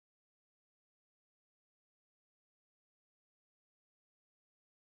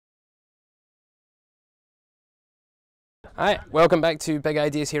Hi, welcome back to Big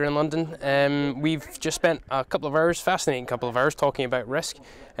Ideas here in London. We've just spent a couple of hours, fascinating couple of hours, talking about risk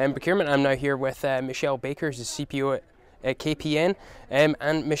and procurement. I'm now here with Michelle Baker, who's the CPO at KPN.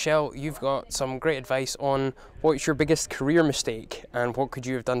 And Michelle, you've got some great advice on what's your biggest career mistake and what could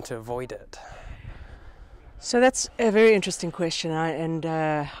you have done to avoid it? So that's a very interesting question,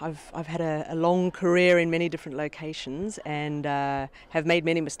 I've had a long career in many different locations and have made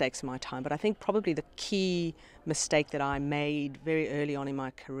many mistakes in my time. But I think probably the key mistake that I made very early on in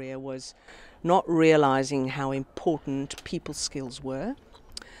my career was not realizing how important people skills were.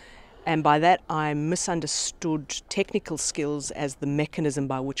 And by that I misunderstood technical skills as the mechanism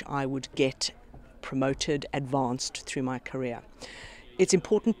by which I would get promoted, advanced through my career. It's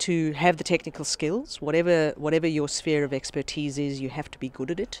important to have the technical skills. Whatever your sphere of expertise is, you have to be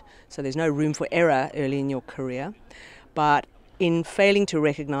good at it. So there's no room for error early in your career. But in failing to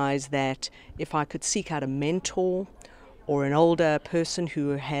recognize that if I could seek out a mentor or an older person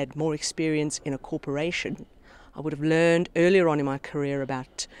who had more experience in a corporation, I would have learned earlier on in my career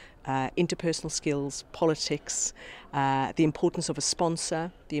about interpersonal skills, politics, the importance of a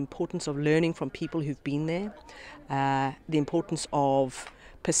sponsor, the importance of learning from people who've been there, the importance of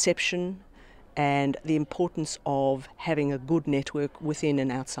perception, and the importance of having a good network within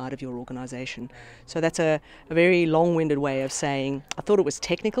and outside of your organisation. So that's a very long-winded way of saying I thought it was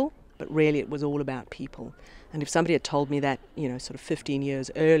technical, but really it was all about people. And if somebody had told me that, sort of 15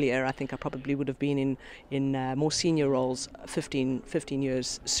 years earlier, I think I probably would have been in more senior roles 15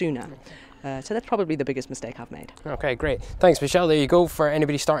 years sooner. So that's probably the biggest mistake I've made. Okay, great. Thanks, Michelle. There you go for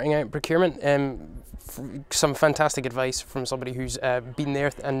anybody starting out in procurement. Some fantastic advice from somebody who's been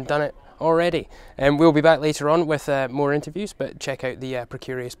there and done it already. We'll be back later on with more interviews, but check out the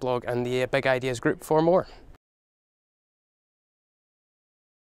Procurious blog and the Big Ideas group for more.